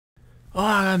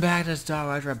Welcome back to Star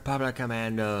Wars Republic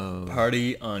Commando.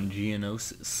 Party on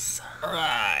Geonosis.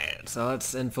 Alright, so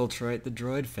let's infiltrate the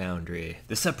droid foundry.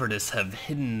 The Separatists have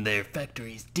hidden their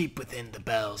factories deep within the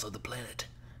bowels of the planet.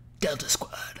 Delta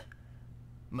Squad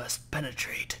must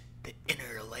penetrate the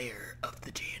inner layer of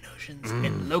the Geonosians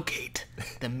and locate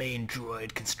the main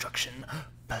droid construction.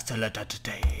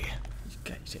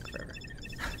 Okay, take forever.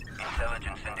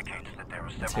 Intelligence indicates that there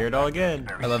was Let's hear it all again.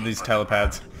 I love these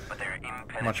telepads. but they're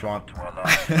How much you want?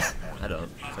 I don't.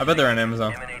 I bet they're on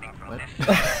Amazon. What?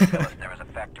 there is a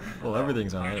factory. Well,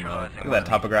 everyth's on Amazon. Look at that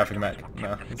topographic map.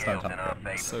 No, it's not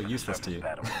topographic. It's so useless to you.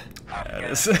 Yeah,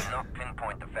 it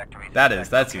is.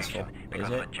 That's useful. Is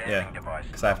it? Yeah,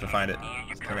 because I have to find it.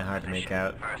 It's kind of hard to make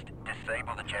out. First,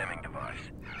 disable the jamming device.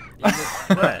 What?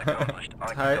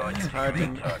 It's hard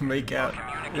to make out.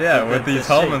 Yeah, with these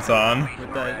helmets on.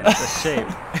 With the shape.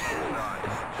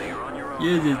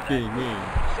 You're just being mean.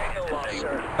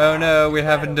 Oh no, we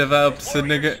haven't developed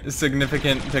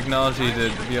significant technology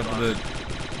to be able to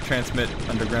transmit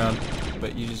underground.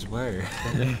 But you just were.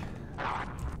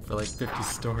 For like 50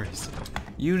 stories.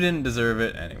 You didn't deserve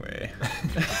it anyway.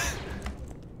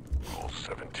 Rule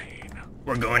 17.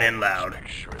 We're going in loud. Make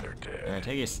sure they're dead. Alright,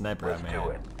 take your sniper out,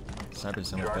 man. Sniper's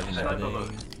so much better than Sniper.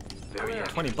 everything.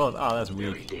 20 bullets. Oh, that's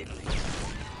weak.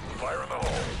 Fire in the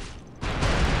hole.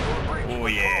 Oh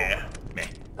yeah. Meh.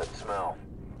 That smell.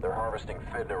 They're harvesting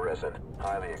Fidna resin,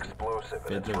 highly explosive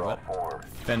in its Fidna raw what? form.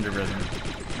 Fender resin.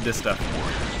 This stuff.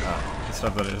 The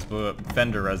stuff that I just blew up.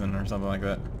 Fender resin or something like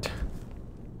that.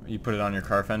 You put it on your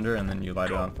car fender and then you light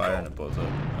it on fire and it blows up.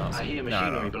 I hear No, I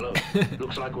machinery don't. below.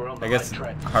 Looks like we're on the I guess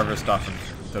right track. harvest off of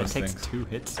It those takes things. 2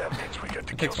 hits. That means we get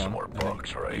to It kill takes some one, more I think.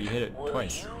 bugs, You right? hit it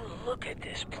twice. Look at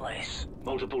this place.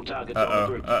 Multiple targets on the Uh-oh,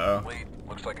 group. uh-oh. Wait,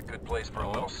 looks like a good place for a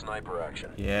little sniper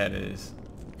action. Yeah, it is.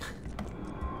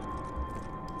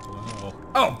 Whoa.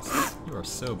 Oh! You are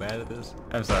so bad at this.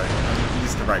 I'm sorry. I'm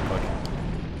used to right click.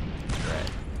 Right.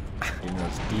 Even though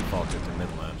it's defaulted to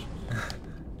mid-launch.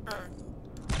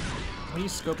 What are you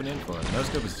scoping in for? No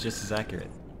scope is just as accurate.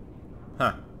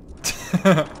 Huh.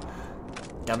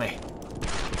 Dummy. You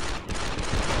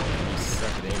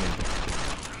suck at aiming.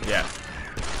 Yeah.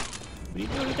 What are you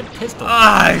doing with a pistol?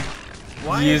 I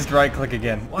Why? used right click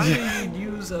again. Why do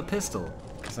you use a pistol?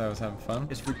 Because I was having fun.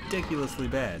 It's ridiculously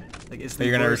bad. Like, it's the Are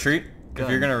you gonna worst retreat? gun. If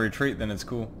you're gonna retreat, then it's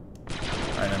cool.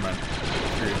 Alright, never mind.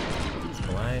 Retreat. He's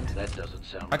blind. That doesn't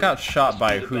sound I got shot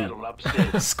by Let's do the who? battle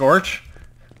upstairs. Scorch?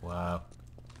 Wow.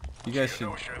 You guys should...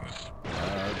 Notions.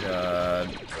 Oh god.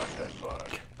 Cut that bug.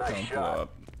 Don't Nice blow shot. up.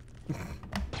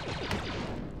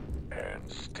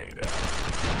 And stay down.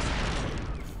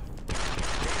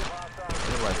 I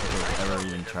don't know why people ever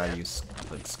even try to use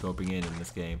like scoping in this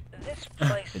game.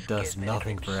 It does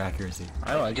nothing for accuracy.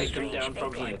 I like it. Take them down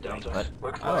from here, Delta. But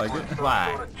Looks I like we're it. in some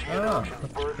Why? sort of I don't know.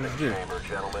 Geonosian birthing Let's do it. chamber,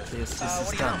 gentlemen. this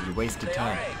is dumb. You wasted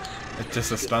time. It's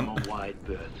just a Give them stunt. a wide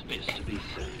berth just to be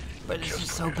safe. But it's just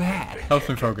so bad. Helps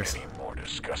me focus. Any more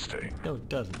disgusting. No, it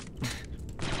doesn't.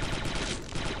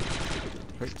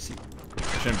 Hurts you.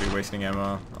 I shouldn't be wasting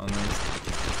ammo on these.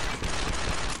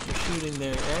 You're shooting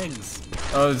their eggs.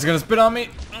 Oh, it's gonna spit on me!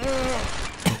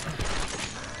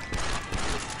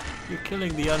 You're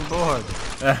killing the unborn.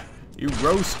 You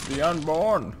roast the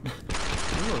unborn!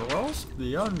 You roast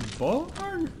the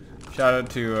unborn? Shout out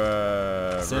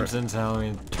to, Simpsons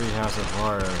Halloween Treehouse of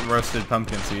Horror. roasted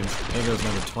pumpkin seeds. Bingo's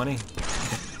number 20.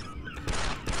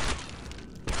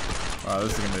 Wow,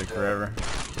 this is gonna take forever.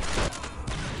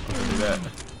 I'll do that.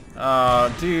 Aw,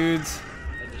 dudes.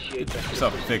 Initiate Get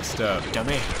yourself fixed up.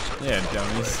 Dummy. Yeah,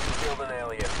 dummies. Killed an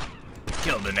alien.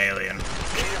 Killed an alien.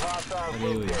 Native hostile An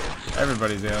alien.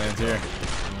 Everybody's aliens here.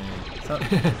 So,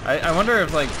 I wonder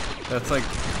if, like, that's, like,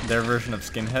 their version of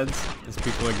skinheads? Is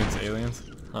people against aliens?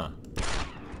 Huh.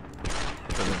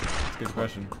 That's a good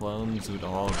question. Clones would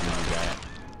all be that.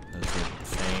 Those are the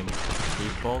same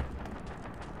people.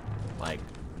 Like,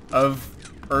 Of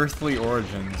earthly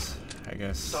origins, I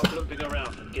guess. Stop limping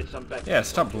around and get some back. Yeah,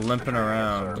 stop limping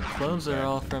around. clones are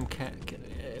all from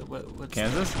what's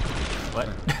Kansas? What?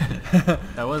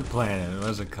 That was planet. What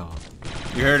was it called?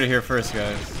 You heard it here first,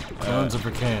 guys. Clones are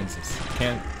for Kansas.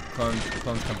 Clones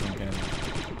come from Kansas.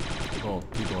 Well,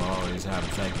 people always have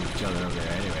sex with each other over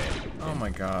there anyway. Oh my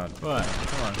god. What?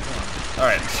 Come on, come on.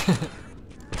 Alright.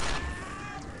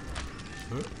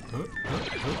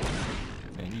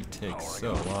 Man, you take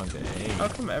so long to aim. How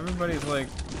come everybody's like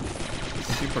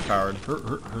super powered?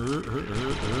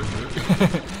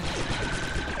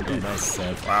 Oh, nice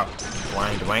Seth. Wow.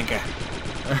 Blind wanker.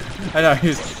 I know,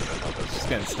 he's just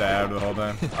getting stabbed the whole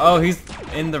time. Oh, he's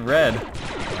in the red.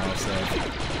 Wow, Seth.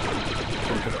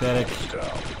 Pretty pathetic.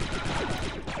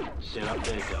 Send Up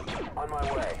there, Delta. On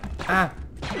my way. Ah!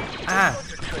 Ah!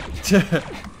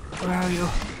 Where are you?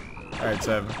 Alright,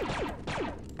 Seb.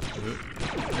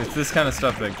 It's this kind of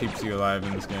stuff that keeps you alive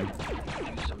in this game.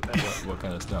 Some backup. What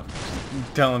kind of stuff?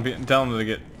 Tell him to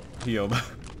get healed.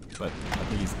 But I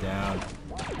think he's down.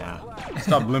 Nah.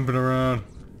 Stop limping around.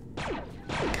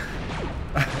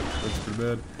 Looks pretty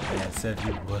bad. Yeah, Seb,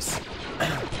 you wuss.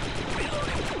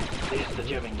 There's the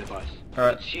jamming device.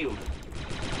 Alright. It's shielded.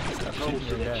 Stop Controls shooting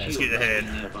to your that guys. shield get must be ahead.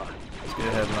 nearby. Let's get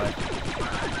ahead,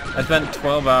 Mike. I spent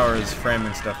 12 hours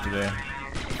framing stuff today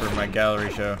for my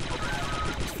gallery show.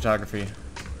 It's photography.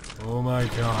 Oh my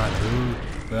god, who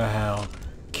the hell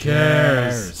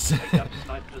Cares? cares? Take up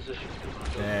snipe position.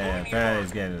 Yeah, apparently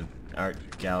he's getting an art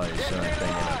gallery showing thing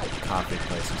in a coffee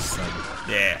place or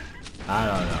something. Yeah. I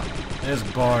don't know. It's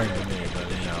boring to me, but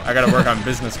you know. I gotta work on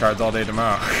business cards all day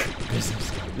tomorrow. business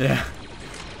card. Yeah.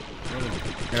 What a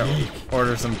You know, geek.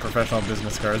 order some professional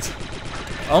business cards.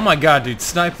 Oh my god, dude,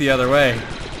 snipe the other way.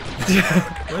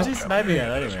 Where's he sniping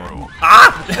at anyway?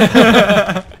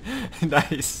 Ah!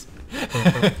 Nice.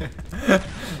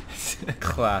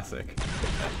 Classic.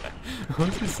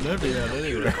 Where's he sniping at Shield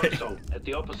anyway? console at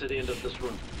the opposite end of this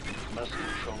room. Must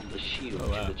control the shield Oh,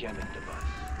 wow. to the jamming device.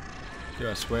 Dude,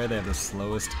 I swear they have the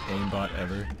slowest aimbot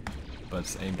ever, but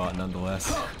it's aimbot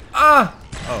nonetheless. Ah!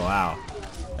 Oh wow.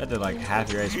 That did like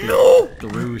half your HP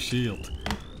through shield.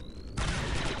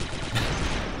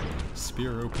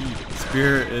 Spear OP.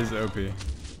 Spear is OP.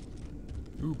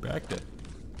 Ooh, backed it.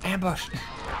 Ambush!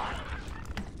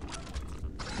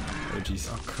 Oh jeez.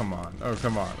 Oh, come on. Oh,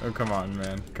 come on. Oh, come on,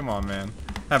 man. Come on, man.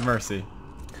 Have mercy.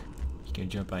 He's gonna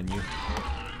jump on you.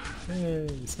 Hey,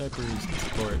 snipers,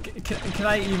 support. Can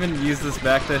I even use this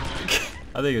back to...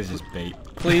 I think it's just bait.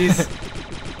 Please?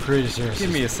 Pretty sure it's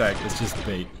Give me a just, sec. it's just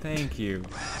bait. Thank you.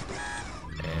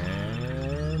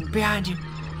 And behind you.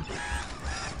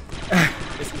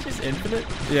 Is it just infinite?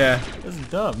 Yeah. That's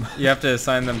dumb. You have to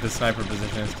assign them to sniper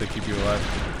positions to keep you alive.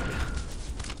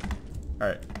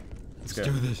 Alright. Let's go.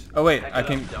 do this. Oh, wait. Back I it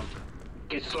can... up, Delta.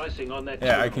 Get slicing on that.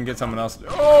 Yeah, I shield. can get someone else.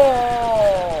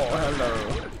 Oh!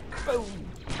 Hello.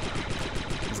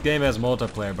 This game has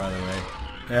multiplayer, by the way.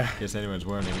 Yeah. In case anyone's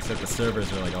wondering, except the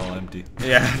servers are like all empty.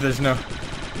 Yeah, there's no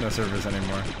servers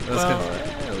anymore. That's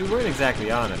Well, good. we weren't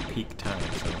exactly on at peak time,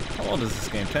 so. How old is this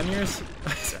game? 10 years?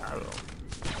 I don't know.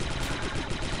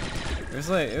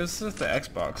 It was just the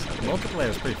Xbox. The multiplayer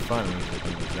was pretty fun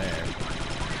when it was there.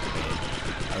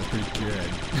 I was pretty good.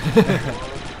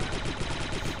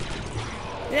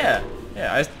 Yeah.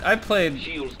 Yeah, I played...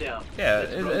 Shields down. Yeah,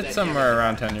 Let's throw it's that somewhere jamming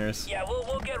around device. 10 years. Yeah,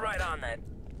 we'll get right on that.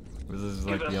 This is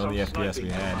like Give us the only some FPS we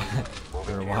sniping. had for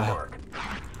Moving a to your while. mark.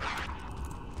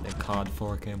 Then COD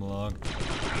 4 came along.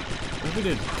 What if we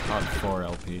did COD 4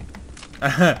 LP?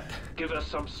 Give us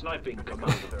some sniping,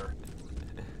 Commander.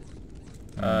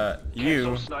 You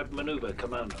Cancel snipe maneuver,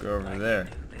 Commander. go over there.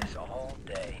 This all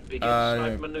day. Begin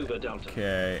snipe maneuver, Delta.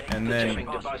 Okay, and The then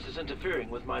jamming device is interfering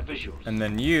with my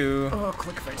visuals. you. Oh,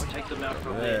 click face. Take them out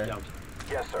from There. there, Delta.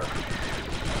 Yes, sir.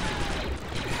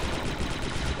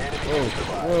 Whoa,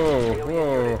 whoa,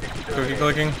 whoa! Cookie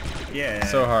clicking. Yeah.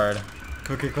 So hard.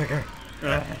 Cookie clicker.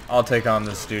 I'll take on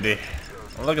this duty.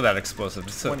 Oh, look at that explosive.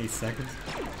 It's, 20 seconds.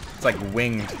 it's like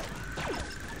winged.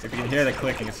 If you can hear the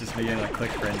clicking, it's just me in a click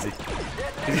frenzy.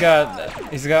 He's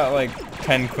got like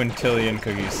 10 quintillion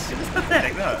cookies. It's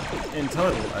pathetic, no. In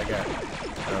total, I got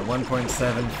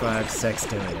 1.75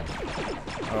 sextillion.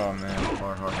 Oh man.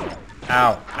 Hard, hard, hard.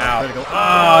 Ow! Ow! Critical.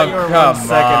 Oh, you were come 1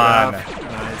 second on! off.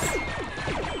 Nice.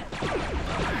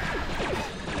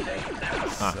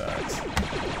 Sucks.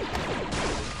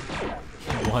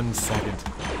 1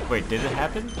 second. Wait, did it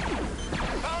happen?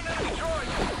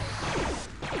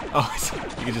 Oh,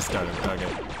 you can just start it. Okay.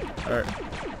 Alright.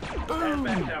 Stand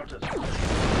back, Delta.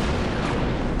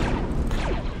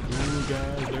 You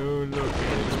guys don't look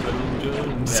at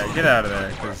explosions. Yeah, get out of there,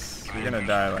 because you're gonna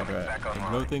die like that.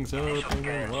 Blow things up and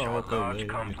then walk away.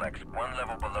 Complex, one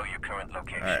level below your current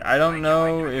location. Alright, I don't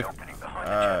know if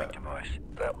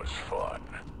That was fun.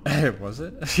 was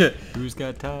it? Who's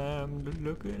got time to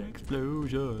look at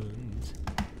explosions?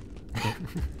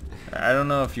 I don't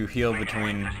know if you heal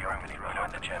between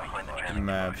Behind the channel.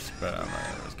 maps, but I'm not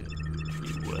gonna risk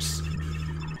it. Wuss.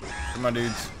 Come on,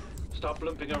 dudes. Stop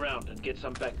limping around and get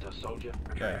some Bacta, soldier.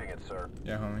 Retrieving it, sir.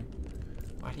 Yeah, homie.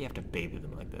 Why do you have to baby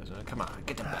them like this? Come on,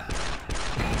 get them back.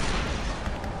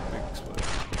 Big explosion.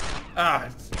 Ah,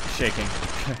 it's shaking.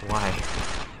 Why?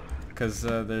 Because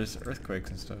there's earthquakes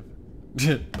and stuff.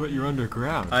 But you're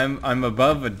underground. I'm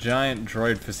above a giant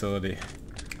droid facility.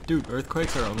 Dude,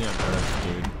 earthquakes are only on Earth,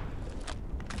 dude.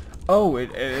 Oh, it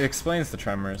explains the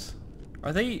tremors.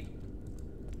 Are they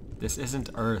This isn't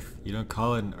Earth. You don't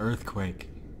call it an earthquake.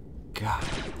 God.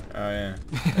 Oh yeah,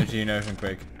 a Geonosian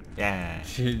quake. Yeah. A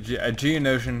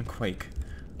Geonosian quake.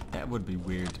 That would be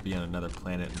weird to be on another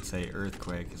planet and say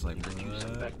earthquake. It's like,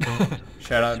 what?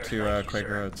 Shout out to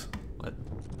Quaker Oats. What?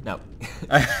 No.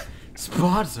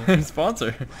 Sponsor.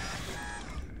 Sponsor.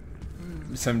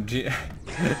 Some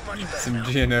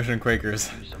Geonosian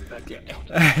Quakers. I'm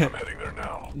heading there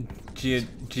now.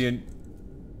 Geonosian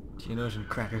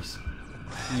crackers.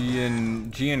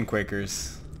 Geon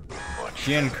Quakers.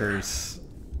 Geonkers.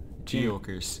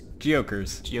 Geokers.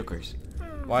 Geokers. Geokers.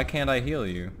 Why can't I heal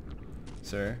you,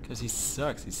 sir? Because he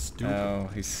sucks. He's stupid. Oh,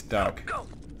 he's stuck.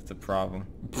 That's a problem.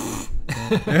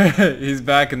 He's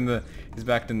back in the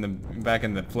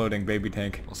floating baby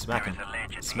tank. We'll smack him.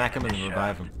 Smack him and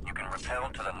revive him. You can repel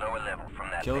to the lower level from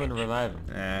that. Kill him and revive him.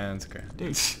 Nah, that's okay.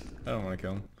 Dude. I don't want to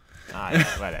kill him. Ah, yeah,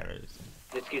 whatever.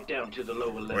 Let's get down to the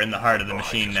lower level. We're in the heart of the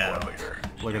machine now.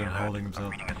 Look at him holding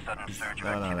himself.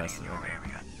 No, that's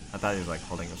I thought he was like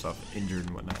holding himself injured and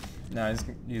whatnot. No, he's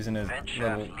using his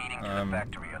little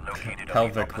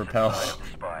pelvic repel.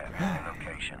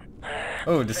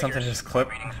 Oh, did something just clip?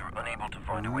 Unable to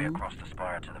find a way across the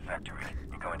spire to the factory.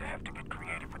 You're going to have to get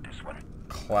creative with this one.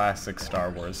 Classic Star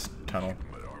Wars tunnel.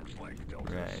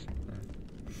 Right.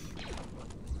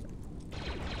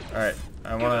 Alright,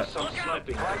 I wanna... Some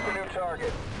sniping. Find the new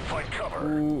target. Find cover.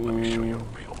 Let me show you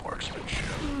real marksmanship.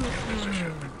 In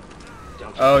position.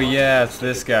 Oh yeah, it's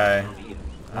this guy.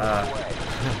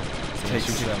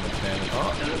 Takes so much damage.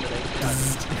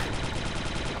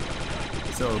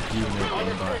 So OP when they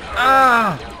aimbot.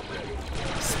 Ah!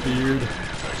 Speared.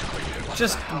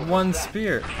 Just one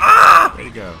spear. Way to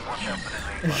go.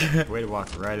 Way to walk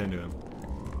right into him.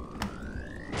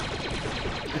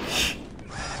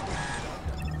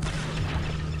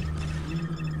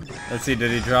 Let's see,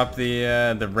 did he drop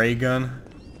the ray gun?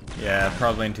 Yeah,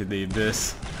 probably into the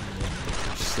abyss.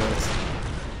 Which sucks.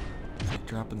 It's like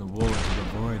dropping the wool into the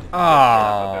void.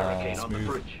 Oh. Barricade on the smooth.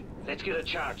 bridge. Let's get a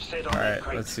charge set on that Alright,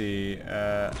 crate. let's see.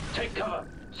 Take cover.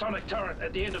 Sonic turret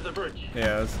at the end of the bridge.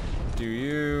 Yeah, let's do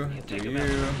you.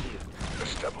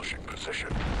 Establishing position.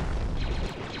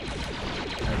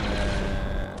 And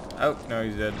then... Oh, no,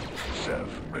 he's dead. Sev,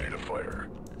 ready to fire.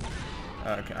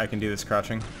 Okay, I can do this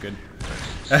crouching. Good.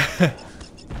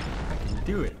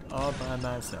 Do it all by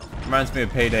myself. Reminds me of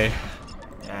Payday.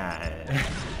 Ah,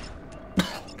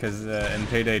 Because in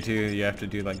Payday 2, you have to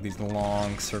do like these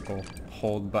long circle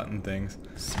hold button things.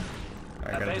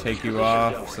 I gotta take you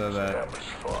off so that That was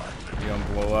fun. you don't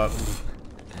blow up.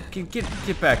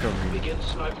 Get back over here. Begin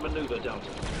snipe maneuver, Delta.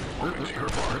 you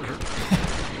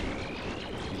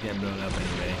get blown up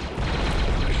anyway.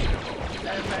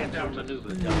 Advance down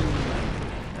maneuver,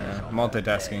 Delta.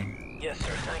 Multitasking. Yes,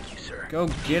 sir. Thank you, sir. Go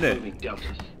get it. Moving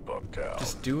Deltas. Bugged out.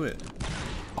 Just do it.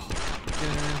 A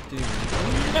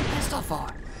pistol for?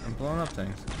 I'm blowing up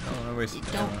things. Oh, I wasted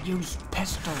ammo. Don't use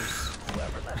pistols.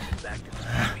 Whoever left his back to the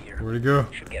spear Where'd it go?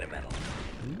 should get a medal.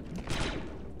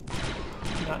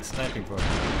 Not sniping for it.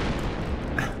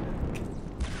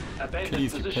 Could Abandon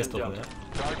use your position, pistol for Delta. that.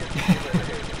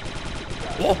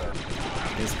 Whoa!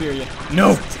 He'll spear you.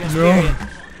 No! No!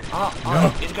 Oh,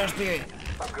 he's gonna spear you.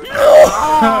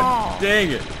 Oh,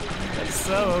 dang it! That's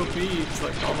so OP. It's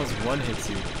like almost one hits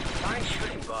you. Fine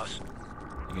shooting, boss.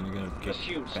 You're gonna get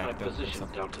Assume snipe backed up or position,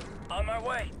 something. Delta. On my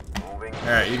way. Moving.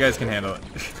 Alright, you guys can handle it.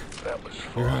 That was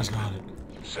Your fun. eyes got it.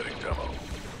 Setting demo.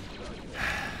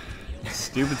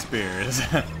 Stupid spears.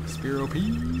 Spear OP.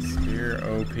 Spear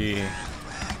OP.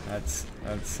 That's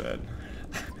sad.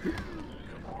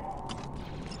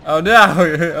 Oh no!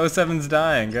 07's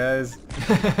dying, guys.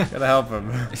 Gotta help him.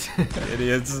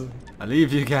 Idiots. I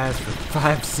leave you guys for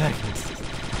 5 seconds.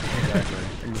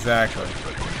 Exactly.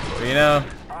 But you know,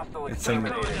 it's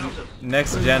some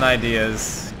next gen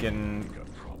ideas getting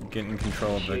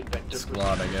control of the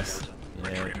squad, I guess.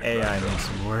 Yeah, AI needs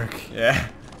some work, Yeah.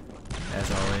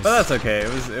 as always. But that's okay.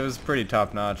 It was pretty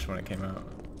top notch when it came out.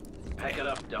 Pack it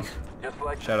up, Delta. Just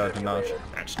like Shout out to Notch.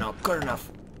 That's not good enough.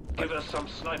 Give us some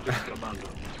snipers, Commando.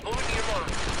 Moving to your mark.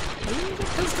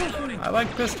 I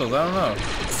like pistols. I don't know.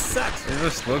 It sucks. It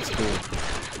just looks cool.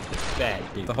 Bad,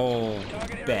 dude. The whole.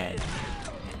 Bad.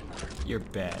 You're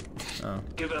bad. Oh.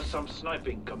 Give us some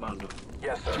sniping, Commando.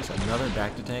 Yes, sir. Jeez, another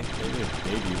back to tank? They did a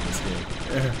baby in this game.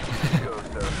 Go,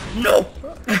 sir. No.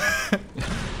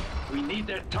 We need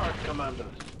that tart, Commandos.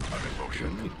 I'm in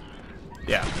motion.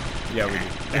 Yeah. Yeah, we do.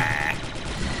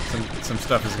 Some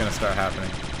stuff is gonna start happening.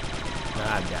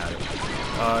 I doubt it.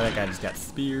 Oh, that guy just got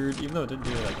speared, even though it didn't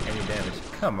do like any damage.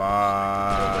 Come Way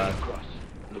on. across.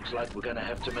 Looks like we're gonna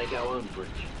have to make our own bridge.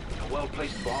 A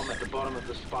well-placed bomb at the bottom of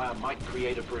the spire might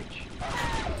create a bridge.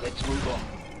 Let's move on.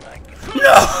 I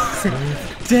No!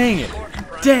 Dang it!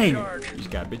 Dang it! You just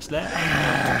got bitch that.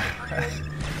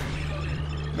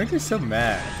 Makes me so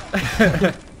mad.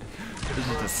 This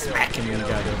is just smacking you and you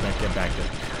gotta go back, get back to.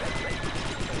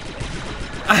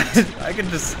 I can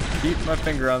just keep my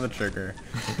finger on the trigger.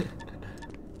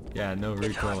 Yeah, no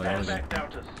recoil or anything.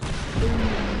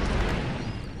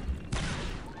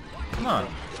 Come on.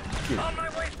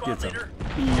 Get some.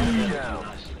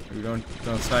 You don't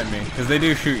snipe me, because they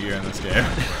do shoot you in this game.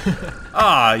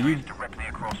 Ah, you.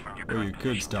 Or you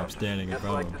could stop standing in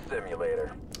front of them.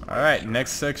 Alright,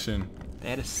 next section. They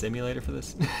had a simulator for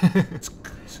this?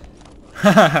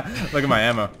 Look at my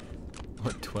ammo.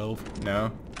 What, 12?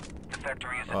 No.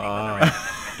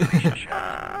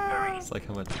 It's like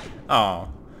how much? Oh.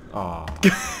 Aw.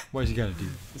 What you gotta do?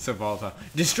 It's so volatile.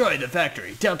 Destroy the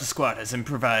factory. Delta Squad has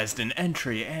improvised an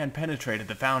entry and penetrated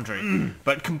the foundry.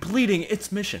 But completing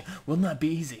its mission will not be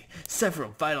easy.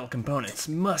 Several vital components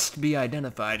must be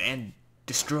identified and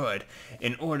destroyed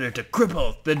in order to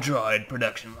cripple the droid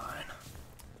production line.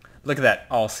 Look at that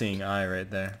all-seeing eye right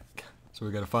there. So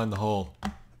we gotta find the hole.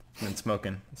 And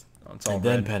smoking. It's all And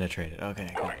then red. penetrate it. Okay,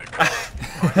 cool.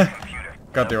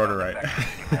 Got the order right.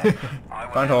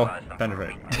 Find hole,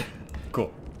 penetrate.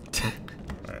 Cool.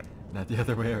 Alright. Not the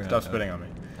other way around. Stop spitting on me.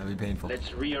 That'd be painful.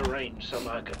 Let's rearrange some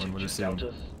One would architecture assume.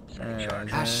 deltas.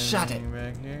 Ah, shut it!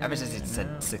 I wish it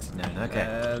said 69.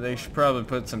 Okay. They should probably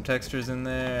put some textures in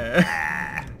there.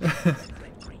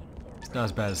 It's not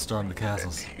as bad as Storm the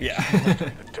Castles. Yeah.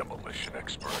 Demolition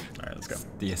expert. Alright, let's go.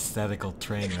 The aesthetical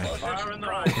train wreck. Fire in the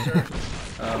right, sir.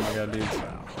 Oh my god, dudes.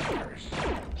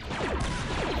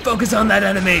 Focus on that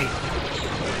enemy!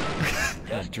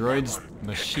 Yeah, droids'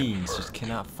 machines just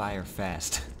cannot fire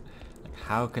fast. Like,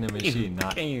 how can a machine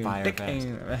not fire fast?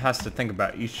 It has to think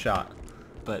about each shot.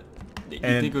 But you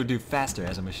And- think it would do faster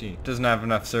as a machine. Doesn't have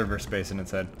enough server space in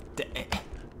its head.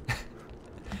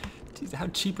 Jeez, how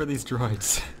cheap are these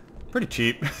droids? Pretty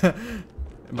cheap.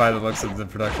 By the looks of the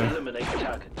production. Eliminate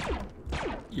target.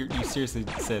 You seriously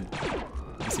said...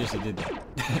 You seriously did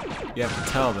that. You have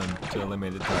to tell them to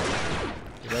eliminate the target.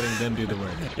 You're letting them do the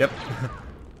work. Yep.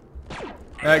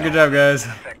 Alright, good job guys.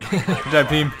 Good job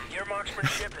team. Your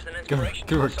marksmanship is an Good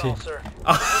inspiration work, to us all, team. sir.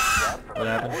 What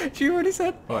happened? She already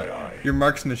said? What? Your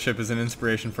marksmanship is an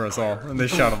inspiration for us all. And they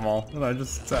shot them all. And I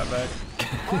just sat back.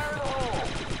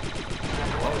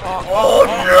 Oh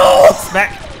no!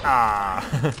 Smack! Ah!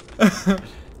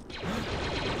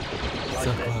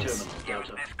 So close. Use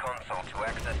this console to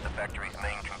access the factory's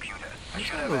main computer. You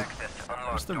should have access to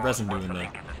unlock What's the doors resin once doing the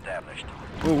there? link is established.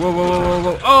 Whoa, whoa, whoa, whoa, whoa,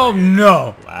 whoa. Oh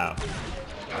no! Wow.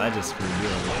 I just screwed you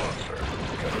over.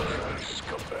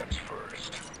 Scumbags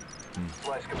first.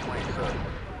 Flights complete, sir.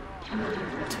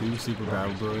 2 super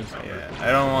battle droids. Yeah,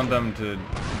 I don't want them to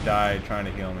die trying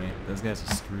to heal me. Those guys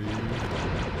are screwed.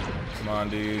 Come on,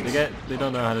 dude. They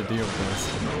don't know how to deal with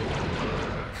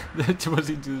this. What's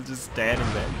he do? Just standing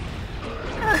there.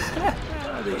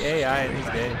 The AI in this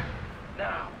game.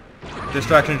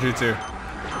 Distraction jutsu.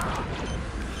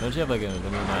 Don't you have like a limited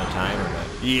amount of time or what?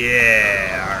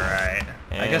 Yeah, alright.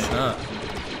 I guess And- not.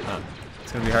 Oh.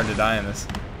 It's gonna be hard to die in this.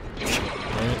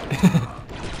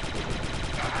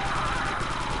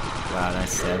 Wow,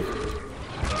 nice save.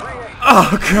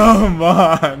 Oh, come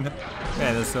on!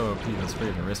 Man, that's so OP. Those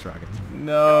freaking wrist rockets.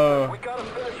 No. We gotta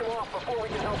finish him off before we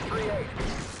can help 3-8.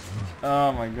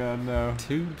 Oh my god, no.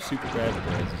 2 super battle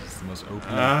droids is the most OP.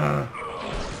 Ah.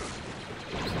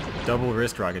 Double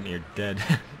wrist rocket and you're dead.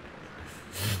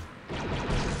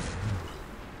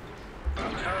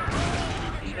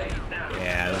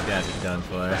 Yeah, those guys are done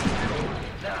for.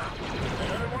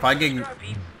 If I get...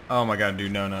 Oh my god,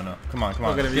 dude, no, no, no. Come on, come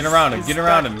on. Look at him, Get he's- around him, he's get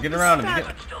around stuck. him, get around him. I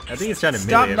think he's trying to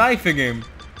Stop melee him. knifing him.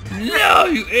 No,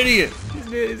 you idiot.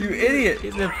 You idiot.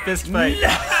 He's in a fist fight.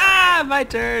 Ah, my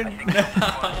turn.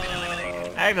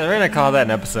 Actually, we're gonna call that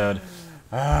an episode.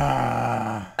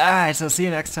 Ah. Alright, so see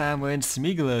you next time when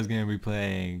Smigolo is gonna be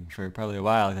playing for probably a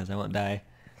while because I won't die.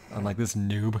 Unlike this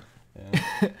noob.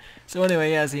 So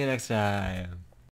anyway, yeah, see you next time.